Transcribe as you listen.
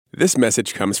This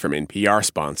message comes from NPR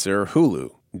sponsor Hulu.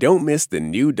 Don't miss the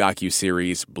new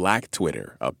docuseries Black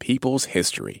Twitter, A People's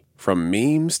History. From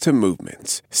memes to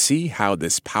movements, see how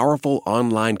this powerful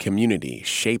online community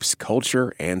shapes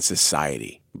culture and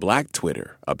society. Black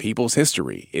Twitter, A People's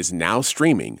History is now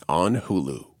streaming on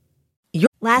Hulu.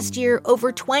 Last year,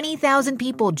 over 20,000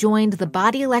 people joined the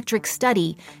Body Electric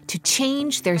study to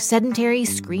change their sedentary,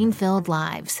 screen-filled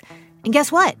lives. And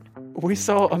guess what? We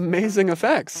saw amazing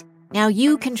effects. Now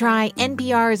you can try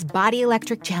NPR's Body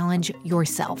Electric Challenge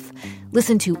yourself.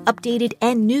 Listen to updated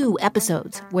and new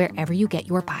episodes wherever you get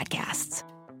your podcasts.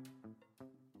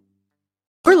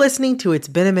 We're listening to It's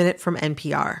Been a Minute from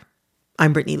NPR.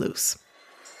 I'm Brittany Luce.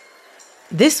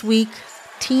 This week,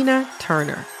 Tina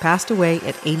Turner passed away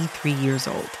at 83 years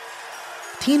old.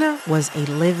 Tina was a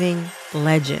living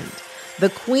legend, the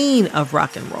queen of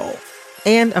rock and roll,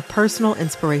 and a personal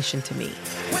inspiration to me.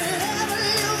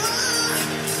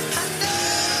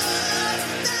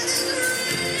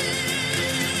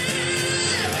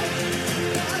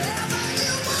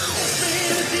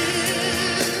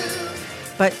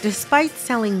 But despite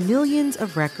selling millions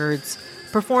of records,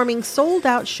 performing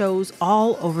sold-out shows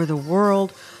all over the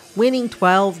world, winning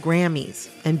 12 Grammys,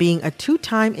 and being a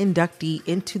 2-time inductee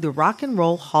into the Rock and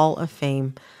Roll Hall of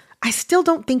Fame, I still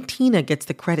don't think Tina gets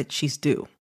the credit she's due.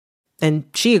 And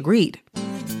she agreed.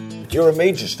 You're a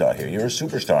major star here. You're a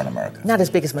superstar in America. Not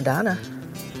as big as Madonna.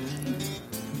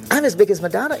 I'm as big as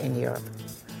Madonna in Europe.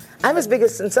 I'm as big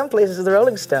as, in some places, as the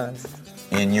Rolling Stones.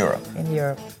 In Europe? In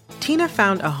Europe. Tina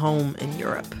found a home in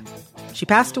Europe. She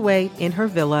passed away in her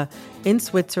villa in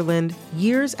Switzerland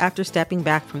years after stepping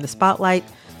back from the spotlight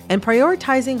and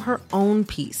prioritizing her own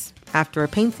peace after a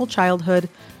painful childhood,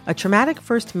 a traumatic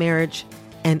first marriage,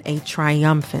 and a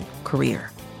triumphant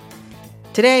career.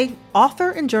 Today,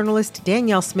 author and journalist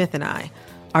Danielle Smith and I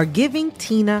are giving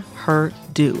Tina her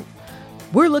due.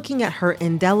 We're looking at her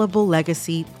indelible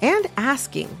legacy and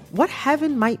asking what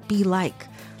heaven might be like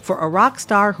for a rock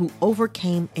star who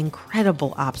overcame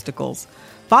incredible obstacles,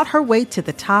 fought her way to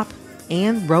the top,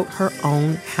 and wrote her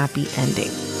own happy ending.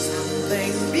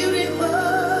 Something beautiful,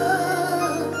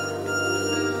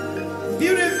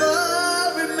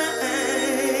 beautiful remains.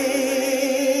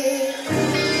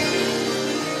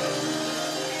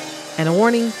 And a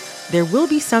warning, there will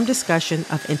be some discussion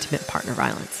of intimate partner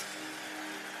violence.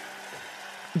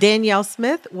 Danielle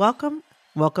Smith, welcome.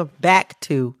 Welcome back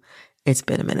to It's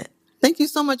Been a Minute. Thank you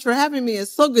so much for having me.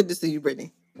 It's so good to see you,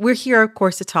 Brittany. We're here, of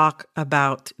course, to talk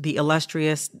about the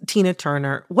illustrious Tina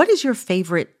Turner. What is your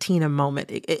favorite Tina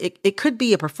moment? It could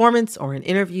be a performance or an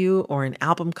interview or an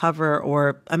album cover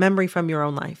or a memory from your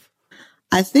own life.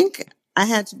 I think I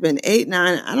had to have been 8,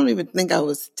 9. I don't even think I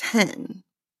was 10.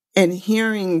 And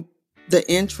hearing the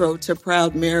intro to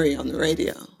Proud Mary on the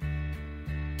radio.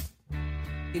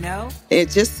 You know? It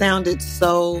just sounded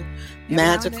so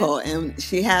magical. And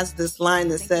she has this line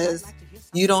that says,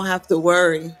 "You don't have to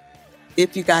worry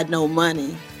if you got no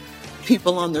money.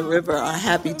 People on the river are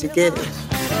happy to give."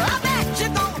 I bet you're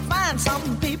gonna find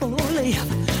some people who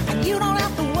live, and you don't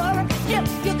have to worry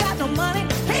if you got no money.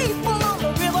 People on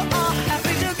the river are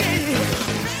happy to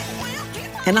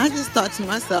give. And I just thought to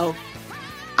myself,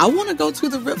 I want to go to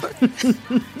the river.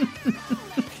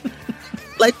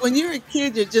 Like when you're a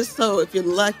kid, you're just so, if you're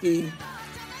lucky,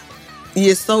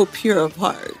 you're so pure of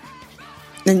heart.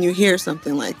 And you hear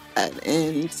something like that,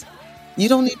 and you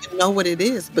don't even know what it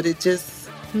is, but it just,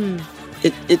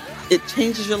 it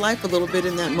changes your life a little bit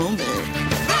in that moment.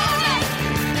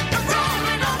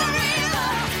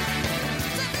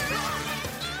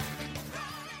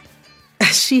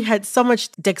 She had so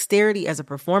much dexterity as a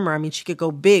performer. I mean, she could go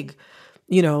big,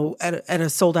 at a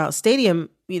sold out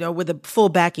stadium, with a full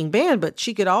backing band, but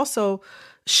she could also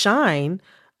shine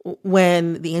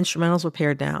when the instrumentals were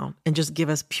pared down and just give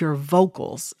us pure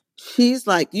vocals. She's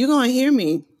like, you're going to hear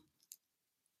me.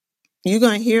 You're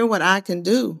going to hear what I can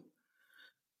do.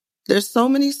 There's so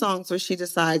many songs where she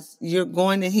decides, you're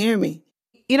going to hear me.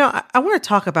 I want to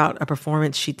talk about a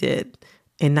performance she did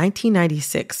in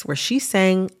 1996 where she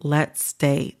sang Let's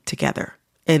Stay Together.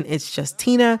 And it's just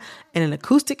Tina and an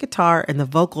acoustic guitar, and the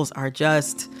vocals are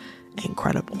just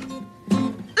incredible.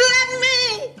 Let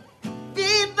me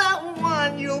be the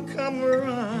one you'll come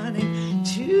running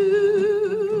to.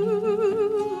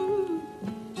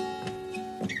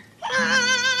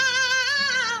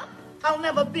 I'll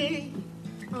never be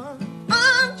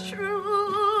untrue.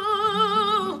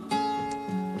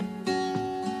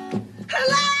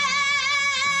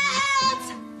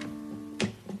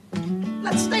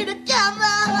 Let's stay together.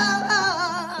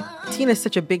 Tina's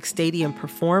such a big stadium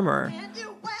performer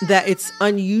that it's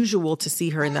unusual to see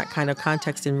her in that kind of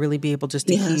context and really be able just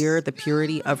to hear the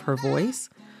purity of her voice.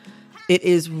 It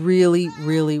is really,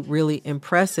 really, really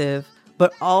impressive.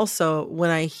 But also, when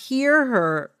I hear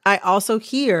her, I also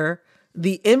hear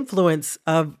the influence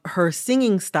of her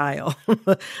singing style.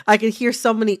 I can hear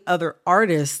so many other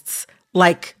artists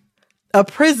like a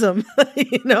prism,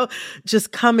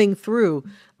 just coming through.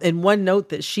 And one note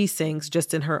that she sings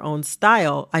just in her own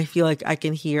style, I feel like I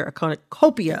can hear a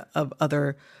cornucopia of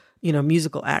other,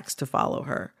 musical acts to follow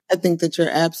her. I think that you're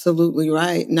absolutely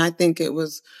right. And I think it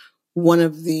was one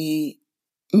of the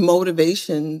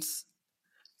motivations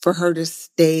for her to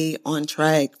stay on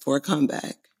track for a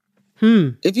comeback.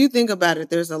 If you think about it,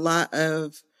 there's a lot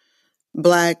of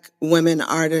Black women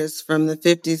artists from the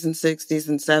 50s and 60s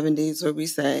and 70s where we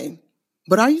say,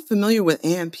 but are you familiar with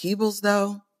Ann Peebles,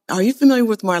 though? Are you familiar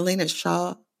with Marlena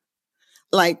Shaw?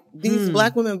 Like these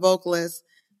Black women vocalists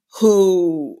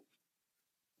who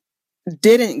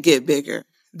didn't get bigger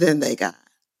than they got.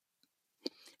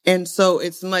 And so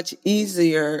it's much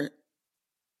easier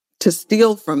to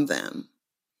steal from them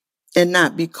and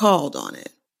not be called on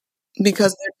it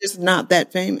because they're just not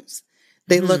that famous.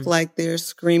 They look like they're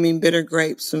screaming bitter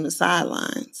grapes from the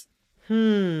sidelines.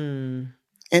 And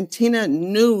Tina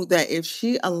knew that if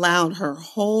she allowed her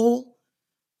whole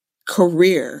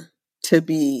career to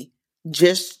be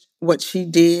just what she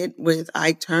did with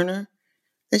Ike Turner,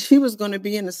 that she was going to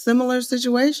be in a similar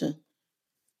situation.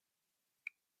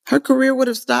 Her career would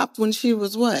have stopped when she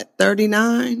was,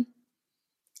 39?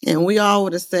 And we all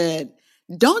would have said,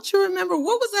 don't you remember,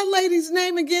 what was that lady's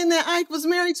name again that Ike was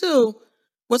married to?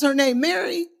 Was her name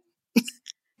Mary?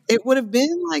 It would have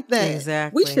been like that.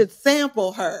 Exactly. We should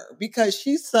sample her because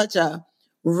she's such a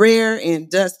rare and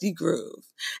dusty groove.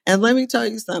 And let me tell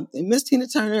you something. Miss Tina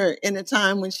Turner, in a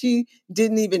time when she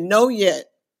didn't even know yet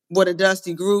what a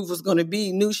dusty groove was going to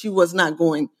be, knew she was not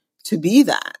going to be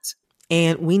that.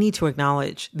 And we need to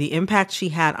acknowledge the impact she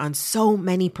had on so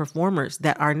many performers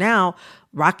that are now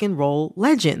rock and roll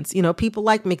legends. People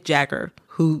like Mick Jagger,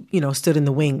 who, stood in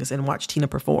the wings and watched Tina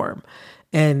perform.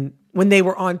 And when they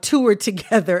were on tour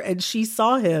together and she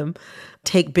saw him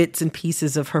take bits and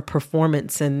pieces of her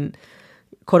performance and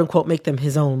quote unquote make them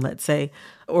his own, let's say,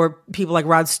 or people like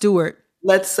Rod Stewart.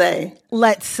 Let's say.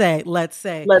 But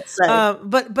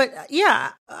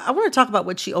yeah, I want to talk about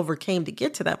what she overcame to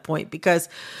get to that point, because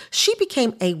she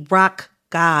became a rock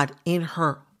god in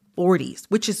her 40s,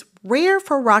 which is rare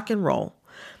for rock and roll.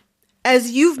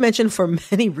 As you've mentioned, for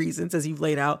many reasons, as you've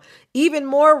laid out, even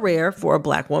more rare for a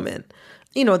Black woman.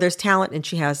 There's talent and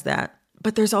she has that,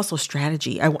 but there's also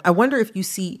strategy. I wonder if you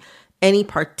see any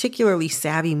particularly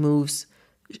savvy moves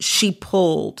she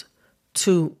pulled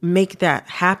to make that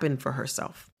happen for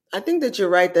herself. I think that you're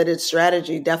right that it's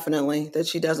strategy, definitely, that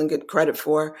she doesn't get credit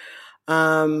for.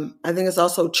 I think it's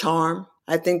also charm.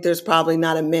 I think there's probably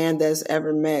not a man that's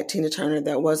ever met Tina Turner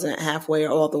that wasn't halfway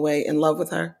or all the way in love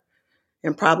with her,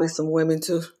 and probably some women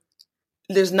too.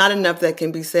 There's not enough that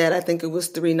can be said. I think it was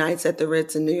 3 nights at the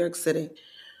Ritz in New York City,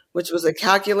 which was a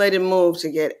calculated move to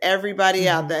get everybody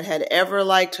out that had ever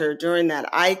liked her during that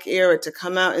Ike era to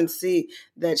come out and see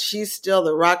that she's still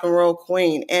the rock and roll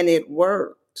queen. And it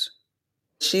worked.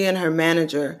 She and her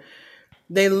manager,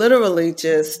 they literally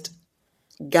just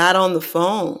got on the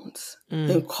phones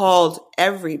and called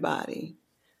everybody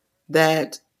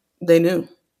that they knew.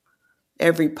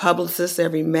 Every publicist,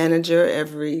 every manager,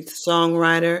 every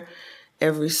songwriter,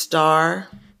 every star.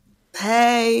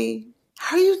 Hey,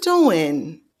 how are you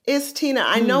doing? It's Tina.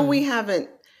 I know we haven't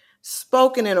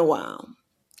spoken in a while.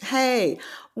 Hey,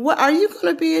 what are you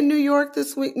going to be in New York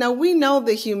this week? Now, we know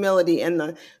the humility and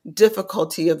the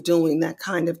difficulty of doing that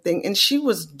kind of thing. And she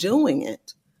was doing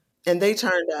it. And they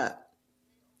turned up.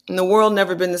 And the world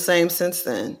never been the same since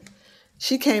then.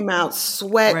 She came out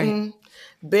sweating,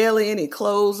 barely any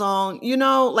clothes on.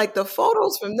 Like the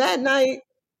photos from that night,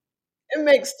 it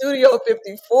makes Studio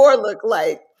 54 look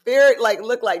like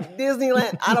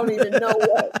Disneyland. I don't even know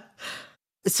what.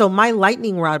 So my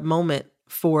lightning rod moment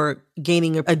for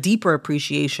gaining a deeper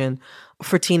appreciation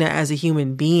for Tina as a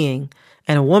human being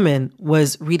and a woman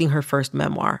was reading her first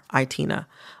memoir, I, Tina.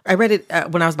 I read it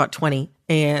when I was about 20,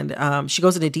 and she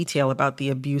goes into detail about the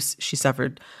abuse she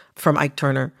suffered from Ike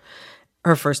Turner,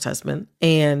 her first husband.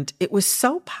 And it was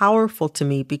so powerful to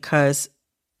me because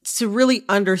to really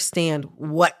understand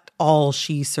what all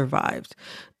she survived.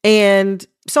 And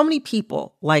so many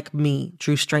people like me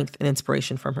drew strength and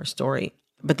inspiration from her story.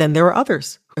 But then there were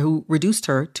others who reduced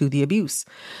her to the abuse.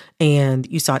 And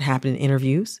you saw it happen in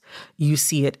interviews. You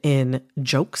see it in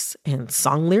jokes and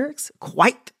song lyrics,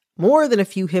 quite more than a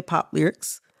few hip hop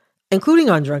lyrics,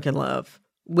 including on Drunken Love,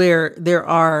 where there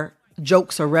are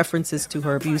jokes or references to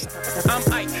her abuse. I'm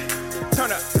Ike.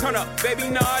 Turn up, baby,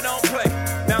 no, I don't play.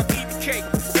 Now eat the cake,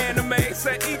 anime,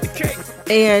 say eat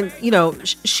And, you know,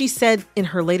 she said in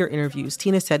her later interviews,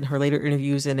 Tina said in her later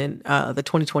interviews and in the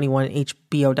 2021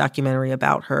 HBO documentary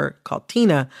about her called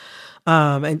Tina,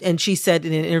 and she said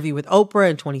in an interview with Oprah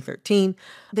in 2013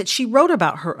 that she wrote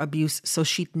about her abuse so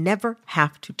she'd never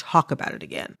have to talk about it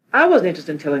again. I wasn't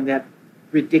interested in telling that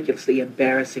ridiculously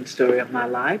embarrassing story of my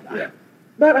life,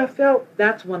 but I felt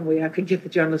that's one way I could get the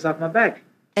journalists off my back.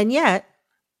 And yet,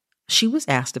 she was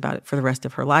asked about it for the rest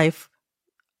of her life.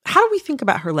 How do we think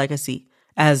about her legacy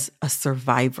as a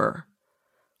survivor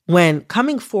when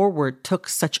coming forward took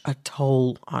such a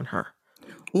toll on her?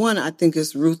 One, I think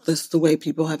it's ruthless the way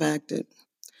people have acted.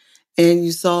 And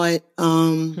you saw it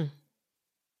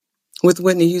with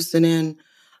Whitney Houston and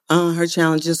her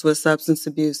challenges with substance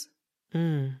abuse.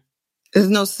 There's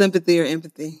no sympathy or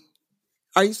empathy.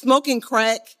 Are you smoking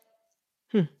crack?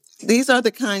 These are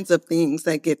the kinds of things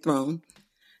that get thrown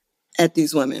at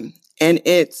these women. And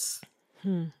it's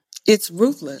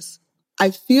ruthless.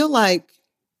 I feel like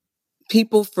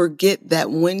people forget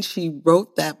that when she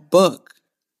wrote that book,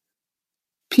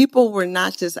 people were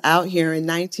not just out here in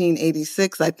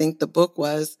 1986, I think the book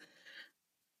was,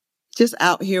 just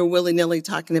out here willy-nilly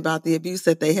talking about the abuse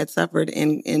that they had suffered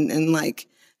in like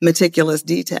meticulous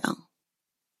detail.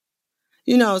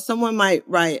 You know, someone might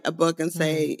write a book and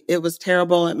say, it was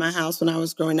terrible at my house when I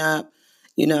was growing up.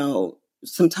 You know,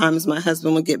 sometimes my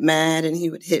husband would get mad and he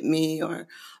would hit me, or,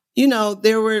 you know,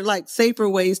 there were like safer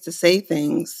ways to say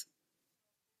things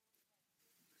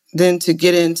than to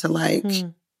get into like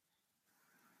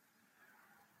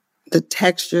the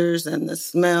textures and the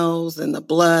smells and the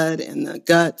blood and the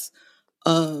guts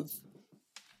of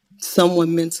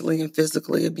someone mentally and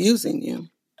physically abusing you,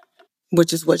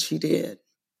 which is what she did.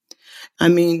 I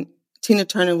mean, Tina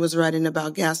Turner was writing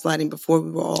about gaslighting before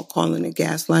we were all calling it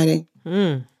gaslighting.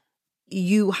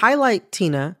 You highlight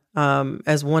Tina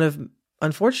as one of,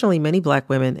 unfortunately, many Black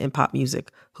women in pop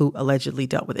music who allegedly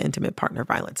dealt with intimate partner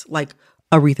violence, like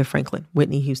Aretha Franklin,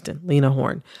 Whitney Houston, Lena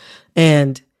Horne.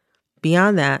 And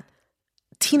beyond that,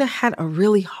 Tina had a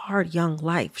really hard young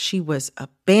life. She was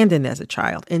abandoned as a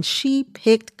child, and she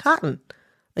picked cotton.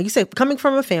 Like you said, coming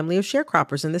from a family of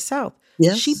sharecroppers in the South,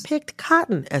 she picked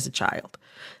cotton as a child.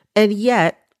 And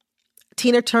yet,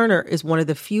 Tina Turner is one of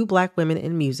the few Black women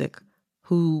in music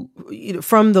who, you know,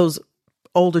 from those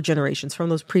older generations, from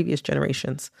those previous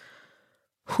generations,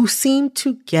 who seem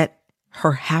to get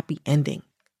her happy ending.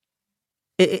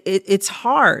 It's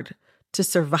hard to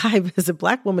survive as a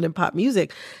Black woman in pop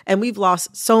music. And we've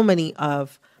lost so many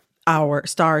of our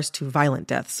stars to violent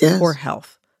deaths, poor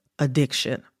health,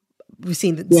 addiction. We've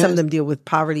seen some of them deal with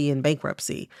poverty and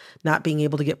bankruptcy, not being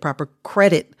able to get proper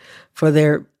credit for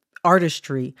their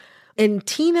artistry. And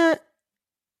Tina,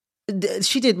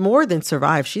 she did more than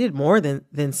survive. She did more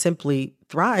than simply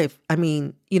thrive. I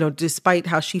mean, you know, despite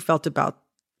how she felt about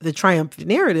the triumph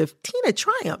narrative, Tina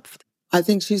triumphed. I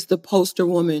think she's the poster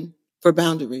woman for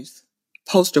boundaries.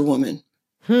 Poster woman.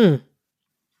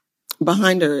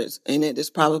 Behind her is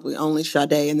probably only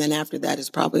Sade, and then after that is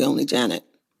probably only Janet.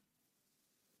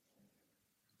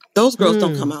 Those girls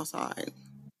don't come outside.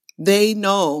 They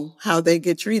know how they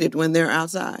get treated when they're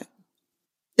outside.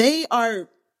 They are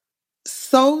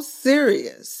so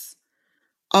serious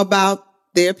about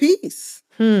their peace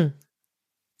and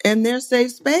their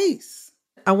safe space.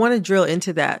 I want to drill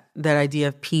into that idea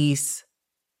of peace,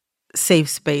 safe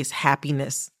space,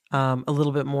 happiness a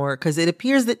little bit more, because it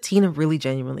appears that Tina really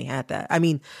genuinely had that. I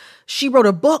mean, she wrote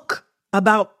a book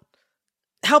about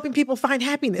helping people find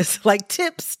happiness, like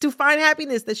tips to find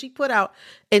happiness that she put out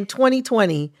in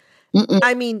 2020.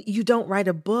 I mean, you don't write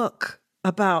a book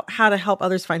about how to help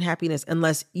others find happiness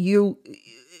unless you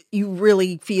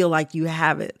really feel like you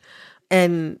have it.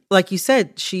 And like you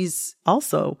said, she's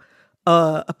also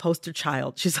a poster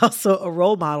child. She's also a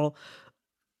role model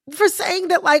for saying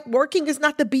that like working is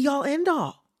not the be all end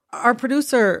all. Our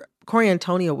producer, Corey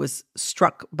Antonio, was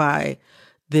struck by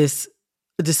this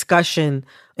discussion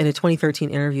in a 2013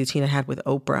 interview Tina had with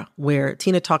Oprah, where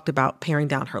Tina talked about paring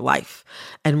down her life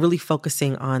and really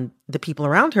focusing on the people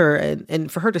around her.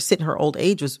 And for her to sit in her old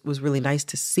age was really nice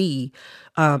to see.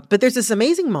 But there's this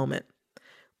amazing moment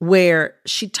where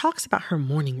she talks about her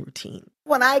morning routine.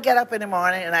 When I get up in the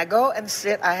morning and I go and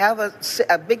sit, I have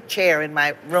a big chair in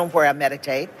my room where I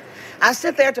meditate. I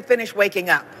sit there to finish waking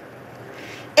up.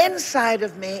 Inside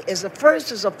of me is a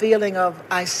feeling of,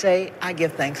 I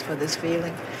give thanks for this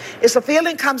feeling. It's a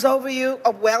feeling comes over you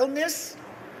of wellness,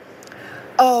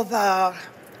 of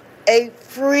a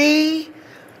free,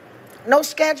 no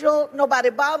schedule, nobody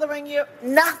bothering you,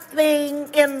 nothing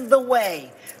in the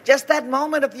way. Just that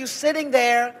moment of you sitting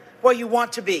there where you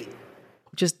want to be.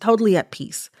 Just totally at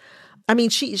peace. I mean,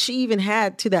 she even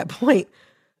had, to that point,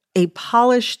 a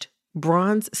polished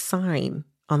bronze sign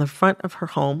on the front of her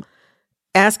home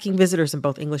asking visitors in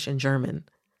both English and German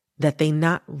that they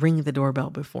not ring the doorbell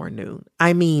before noon.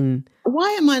 I mean... Why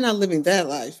am I not living that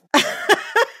life?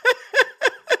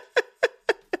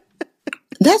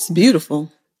 That's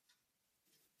beautiful.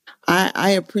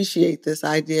 I appreciate this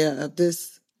idea of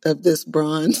this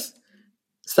bronze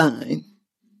sign.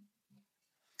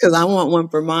 Because I want one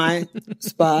for my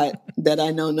spot that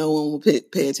I know no one will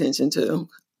pay attention to.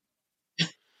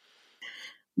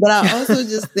 But I also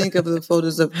just think of the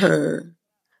photos of her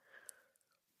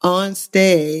on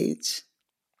stage,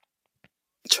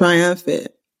 triumphant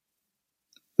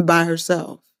by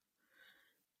herself,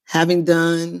 having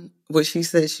done what she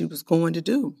said she was going to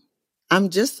do. I'm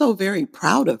just so very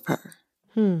proud of her.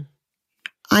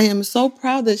 I am so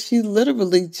proud that she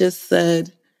literally just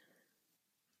said,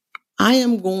 I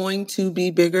am going to be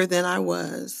bigger than I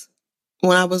was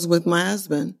when I was with my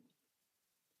husband,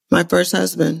 my first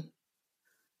husband.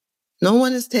 No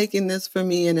one is taking this from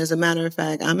me. And as a matter of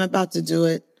fact, I'm about to do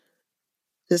it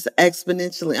just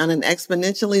exponentially, on an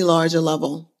exponentially larger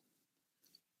level.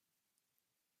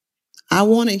 I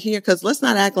want to hear, because let's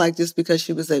not act like just because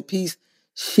she was at peace,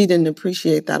 she didn't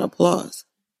appreciate that applause.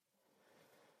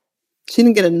 She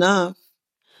didn't get enough.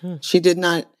 She did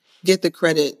not get the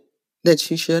credit that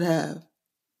she should have.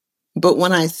 But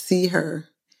when I see her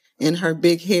in her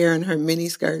big hair and her mini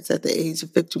skirts at the age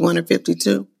of 51 or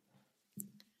 52,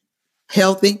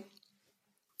 healthy,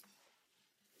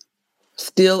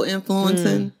 still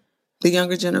influencing the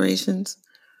younger generations,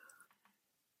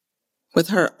 with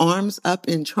her arms up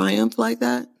in triumph like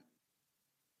that,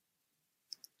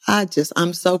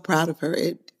 I'm so proud of her.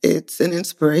 It's an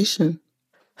inspiration.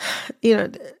 You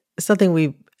know, something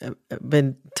we've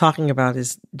been talking about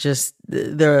is just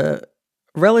the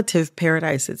relative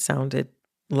paradise it sounded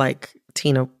like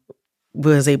Tina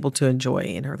was able to enjoy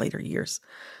in her later years.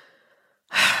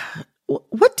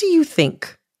 What do you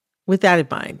think, with that in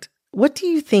mind, what do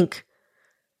you think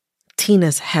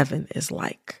Tina's heaven is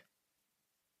like?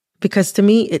 Because to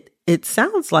me, it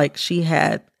sounds like she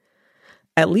had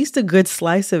at least a good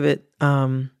slice of it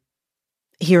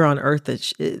here on earth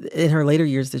that in her later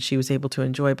years that she was able to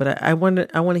enjoy. But I want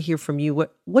to hear from you.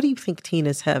 What do you think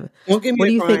Tina's heaven? Don't give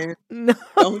me a crying. No.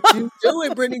 Don't you do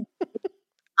it, Brittany.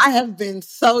 I have been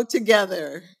so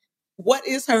together. What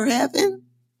is her heaven?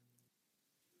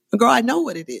 Girl, I know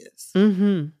what it is.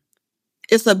 Mm-hmm.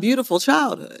 It's a beautiful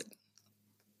childhood.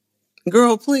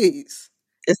 Girl, please.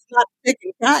 It's not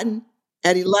picking cotton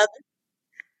at 11.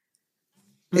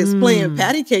 It's playing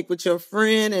patty cake with your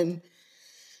friend and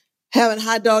having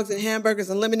hot dogs and hamburgers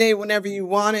and lemonade whenever you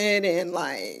want it, and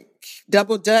like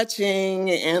double dutching,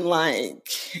 and like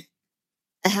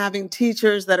having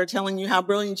teachers that are telling you how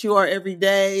brilliant you are every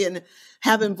day, and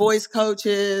having voice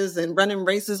coaches and running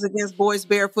races against boys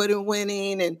barefoot and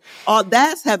winning, and all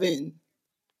that's heaven.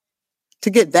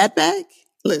 To get that back,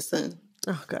 listen.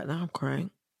 Oh God, now I'm crying.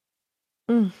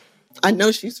 I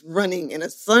know she's running in a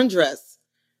sundress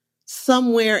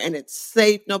somewhere and it's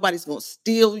safe. Nobody's going to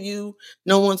steal you.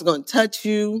 No one's going to touch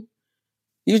you.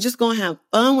 You're just going to have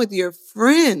fun with your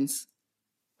friends.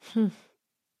 At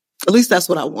least that's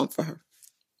what I want for her.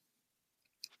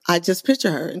 I just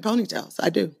picture her in ponytails. I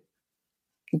do.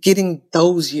 Getting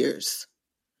those years.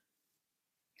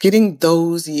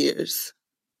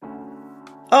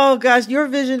 Oh gosh, your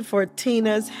vision for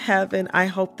Tina's heaven. I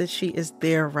hope that she is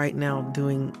there right now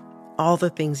doing all the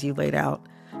things you laid out.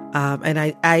 And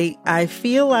I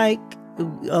feel like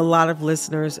a lot of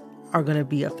listeners are going to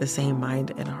be of the same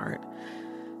mind and heart.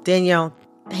 Danielle,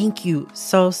 thank you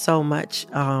so much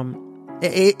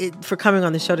for coming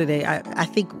on the show today. I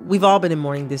think we've all been in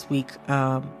mourning this week,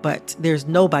 but there's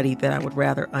nobody that I would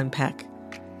rather unpack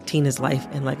Tina's life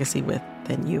and legacy with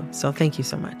than you. So thank you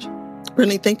so much.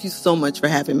 Brittany, thank you so much for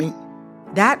having me.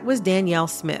 That was Danielle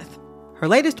Smith. Her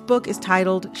latest book is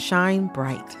titled Shine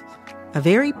Bright, a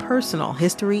very personal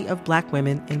history of Black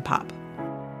women in pop.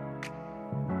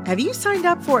 Have you signed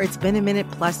up for It's Been a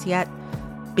Minute Plus yet?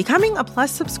 Becoming a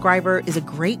Plus subscriber is a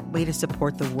great way to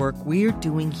support the work we're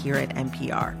doing here at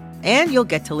NPR. And you'll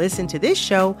get to listen to this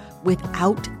show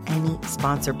without any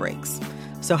sponsor breaks.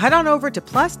 So head on over to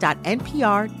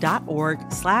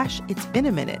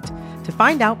plus.npr.org/itsbeenaminute to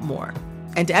find out more.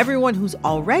 And to everyone who's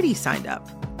already signed up,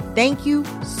 thank you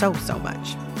so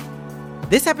much.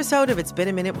 This episode of It's Been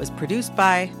a Minute was produced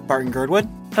by Barton Girdwood,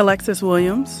 Alexis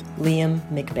Williams, Liam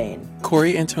McBain,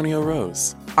 Corey Antonio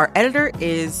Rose. Our editor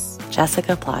is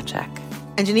Jessica Placzek.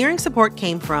 Engineering support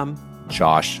came from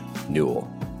Josh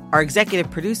Newell. Our executive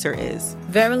producer is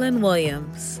Veralyn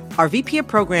Williams. Our VP of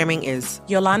programming is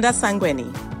Yolanda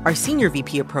Sanguini. Our senior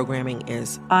VP of programming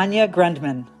is Anya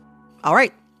Grundman. All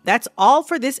right, that's all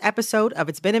for this episode of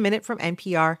It's Been a Minute from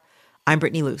NPR. I'm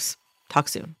Brittany Luce. Talk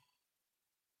soon.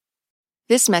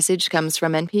 This message comes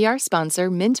from NPR sponsor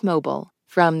Mint Mobile.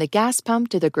 From the gas pump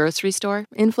to the grocery store,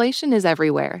 inflation is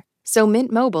everywhere. So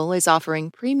Mint Mobile is offering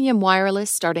premium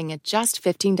wireless starting at just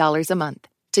 $15 a month.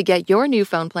 To get your new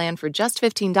phone plan for just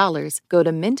 $15, go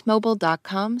to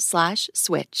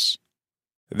mintmobile.com/switch.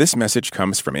 This message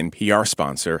comes from NPR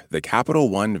sponsor, the Capital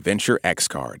One Venture X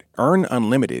Card. Earn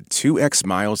unlimited 2x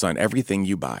miles on everything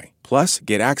you buy. Plus,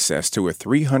 get access to a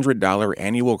 $300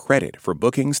 annual credit for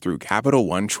bookings through Capital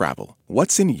One Travel.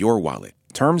 What's in your wallet?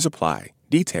 Terms apply.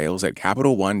 Details at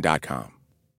CapitalOne.com.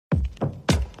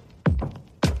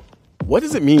 What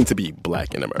does it mean to be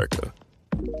Black in America?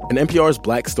 In NPR's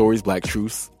Black Stories, Black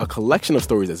Truths, a collection of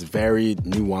stories as varied,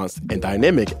 nuanced, and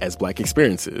dynamic as Black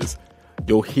experiences,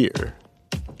 you'll hear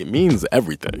it means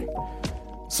everything.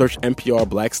 Search NPR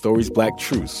Black Stories, Black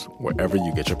Truths wherever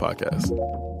you get your podcasts.